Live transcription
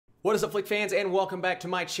What is up, Flick fans, and welcome back to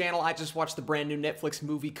my channel. I just watched the brand new Netflix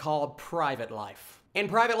movie called Private Life. And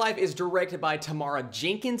Private Life is directed by Tamara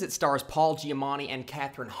Jenkins. It stars Paul Giamatti and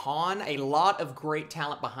Kathryn Hahn. A lot of great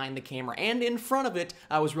talent behind the camera and in front of it.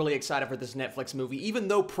 I was really excited for this Netflix movie, even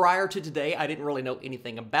though prior to today, I didn't really know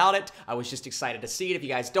anything about it. I was just excited to see it. If you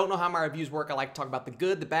guys don't know how my reviews work, I like to talk about the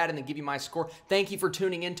good, the bad, and then give you my score. Thank you for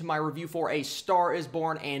tuning in to my review for A Star is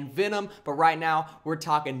Born and Venom. But right now, we're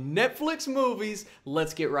talking Netflix movies.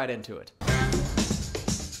 Let's get right into it.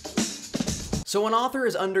 So an author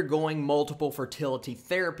is undergoing multiple fertility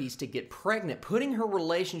therapies to get pregnant, putting her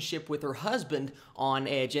relationship with her husband on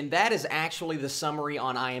edge. And that is actually the summary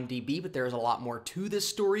on IMDb, but there's a lot more to this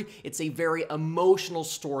story. It's a very emotional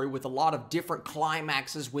story with a lot of different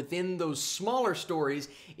climaxes within those smaller stories.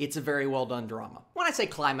 It's a very well done drama. When I say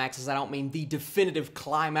climaxes, I don't mean the definitive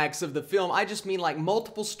climax of the film. I just mean like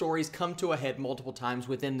multiple stories come to a head multiple times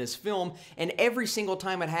within this film, and every single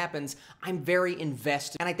time it happens, I'm very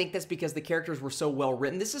invested. And I think that's because the characters were so well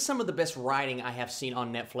written. This is some of the best writing I have seen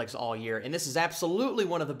on Netflix all year, and this is absolutely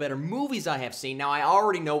one of the better movies I have seen. Now, I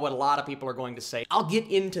already know what a lot of people are going to say. I'll get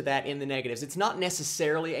into that in the negatives. It's not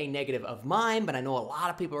necessarily a negative of mine, but I know a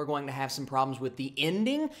lot of people are going to have some problems with the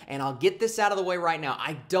ending, and I'll get this out of the way right now.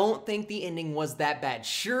 I don't think the ending was that bad.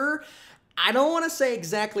 Sure, I don't want to say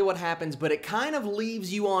exactly what happens, but it kind of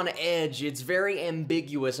leaves you on edge. It's very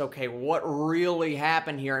ambiguous. Okay, what really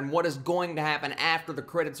happened here and what is going to happen after the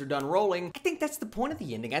credits are done rolling? I think that's the point of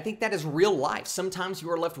the ending. I think that is real life. Sometimes you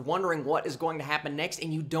are left wondering what is going to happen next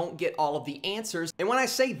and you don't get all of the answers. And when I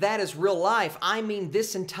say that is real life, I mean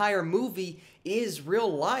this entire movie is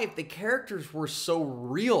real life. The characters were so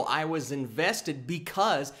real. I was invested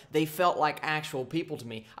because they felt like actual people to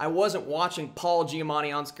me. I wasn't watching Paul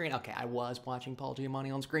Giamatti on screen. Okay, I was watching Paul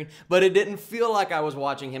Giamatti on screen, but it didn't feel like I was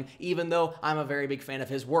watching him, even though I'm a very big fan of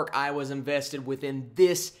his work. I was invested within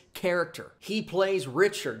this character. He plays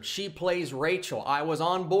Richard, she plays Rachel. I was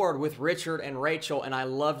on board with Richard and Rachel, and I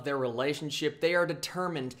loved their relationship. They are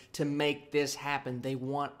determined to make this happen. They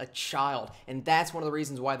want a child, and that's one of the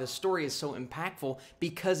reasons why this story is so impactful,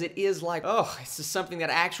 because it is like, oh, this is something that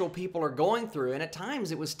actual people are going through, and at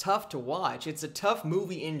times it was tough to watch. It's a tough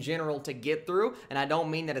movie in general to get through, and I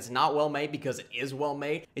don't mean that it's not well made, because it is well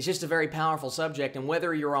made. It's just a very powerful subject, and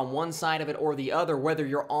whether you're on one side of it or the other, whether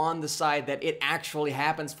you're on the side that it actually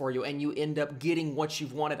happens for you and you end up getting what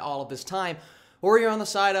you've wanted all of this time, or you're on the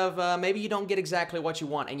side of maybe you don't get exactly what you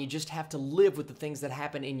want and you just have to live with the things that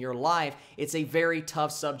happen in your life. It's a very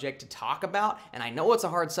tough subject to talk about, and I know it's a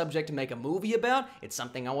hard subject to make a movie about. It's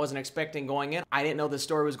something I wasn't expecting going in. I didn't know this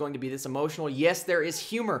story was going to be this emotional. Yes, there is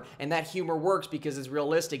humor, and that humor works because it's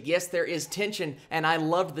realistic. Yes, there is tension, and I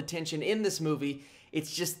loved the tension in this movie.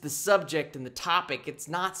 It's just the subject and the topic. It's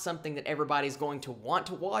not something that everybody's going to want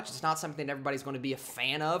to watch. It's not something that everybody's going to be a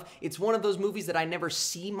fan of. It's one of those movies that I never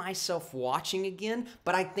see myself watching again,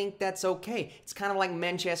 but I think that's okay. It's kind of like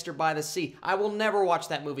Manchester by the Sea. I will never watch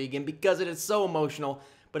that movie again because it is so emotional,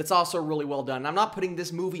 but it's also really well done. And I'm not putting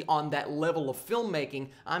this movie on that level of filmmaking.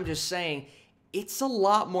 I'm just saying it's a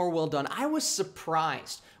lot more well done. I was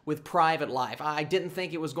surprised with Private Life. I didn't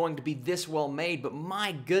think it was going to be this well made, but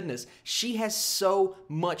my goodness, she has so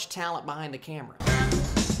much talent behind the camera.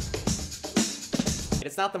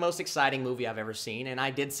 It's not the most exciting movie I've ever seen, and I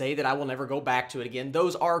did say that I will never go back to it again.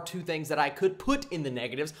 Those are two things that I could put in the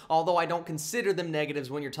negatives, although I don't consider them negatives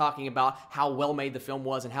when you're talking about how well made the film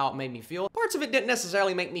was and how it made me feel. Parts of it didn't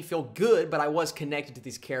necessarily make me feel good, but I was connected to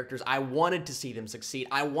these characters. I wanted to see them succeed.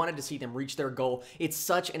 I wanted to see them reach their goal. It's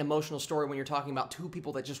such an emotional story when you're talking about two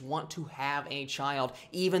people that just want to have a child,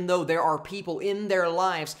 even though there are people in their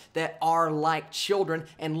lives that are like children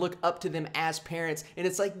and look up to them as parents, and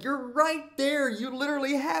it's like, you're right there. You literally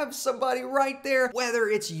have somebody right there, whether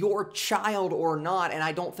it's your child or not, and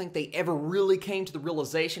I don't think they ever really came to the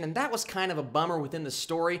realization, and that was kind of a bummer within the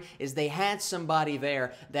story, is they had somebody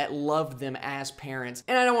there that loved them as parents.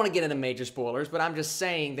 And I don't want to get into major spoilers, but I'm just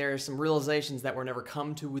saying there are some realizations that were never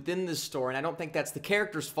come to within this story, and I don't think that's the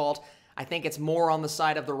character's fault. I think it's more on the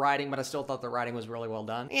side of the writing, but I still thought the writing was really well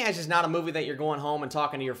done. Yeah, it's just not a movie that you're going home and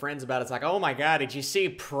talking to your friends about. It's like, oh my God, did you see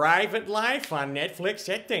Private Life on Netflix?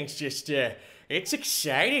 That thing's just, it's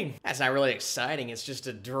exciting. That's not really exciting. It's just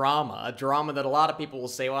a drama that a lot of people will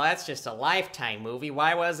say, well, that's just a Lifetime movie.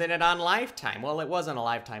 Why wasn't it on Lifetime? Well, it wasn't a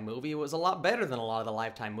Lifetime movie. It was a lot better than a lot of the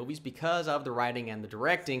Lifetime movies because of the writing and the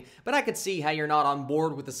directing, but I could see how you're not on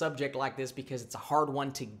board with a subject like this because it's a hard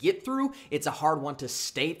one to get through. It's a hard one to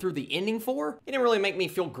stay through the ending for. It didn't really make me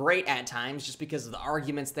feel great at times just because of the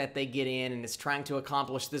arguments that they get in, and it's trying to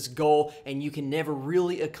accomplish this goal, and you can never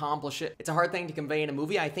really accomplish it. It's a hard thing to convey in a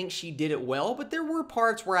movie. I think she did it well, but there were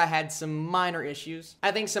parts where I had some minor issues.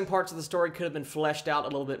 I think some parts of the story could have been fleshed out a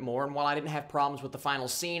little bit more, and while I didn't have problems with the final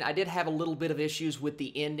scene, I did have a little bit of issues with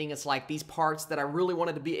the ending. It's like these parts that I really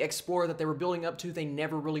wanted to be explored, that they were building up to, they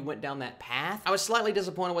never really went down that path. I was slightly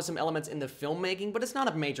disappointed with some elements in the filmmaking, but it's not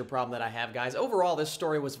a major problem that I have, guys. Overall, this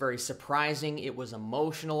story was very surprising. It was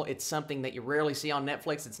emotional. It's something that you rarely see on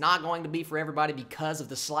Netflix. It's not going to be for everybody because of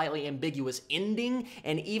the slightly ambiguous ending,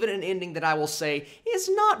 and even an ending that I will say is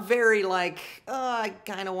not very, like, I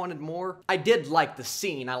kind of wanted more. I did like the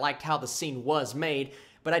scene. I liked how the scene was made,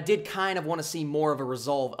 but I did kind of want to see more of a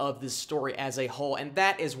resolve of this story as a whole, and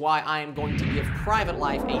that is why I am going to give Private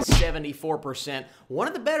Life a 74%. One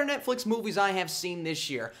of the better Netflix movies I have seen this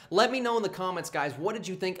year. Let me know in the comments, guys, what did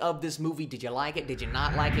you think of this movie? Did you like it? Did you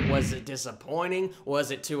not like it? Was it disappointing?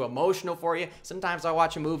 Was it too emotional for you? Sometimes I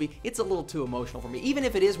watch a movie, it's a little too emotional for me. Even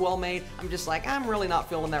if it is well made, I'm just like, I'm really not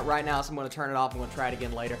feeling that right now, so I'm going to turn it off. I'm going to try it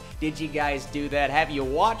again later. Did you guys do that? Have you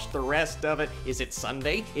watched the rest of it? Is it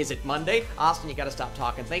Sunday? Is it Monday? Austin, you got to stop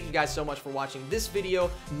talking. Thank you guys so much for watching this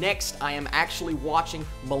video. Next, I am actually watching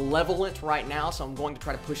Malevolent right now, so I'm going to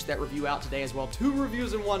try to push that review out today as well. 2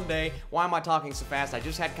 reviews in one day. Why am I talking so fast? I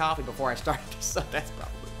just had coffee before I started this, so that's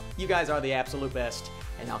probably why. You guys are the absolute best,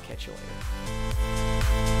 and I'll catch you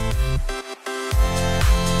later.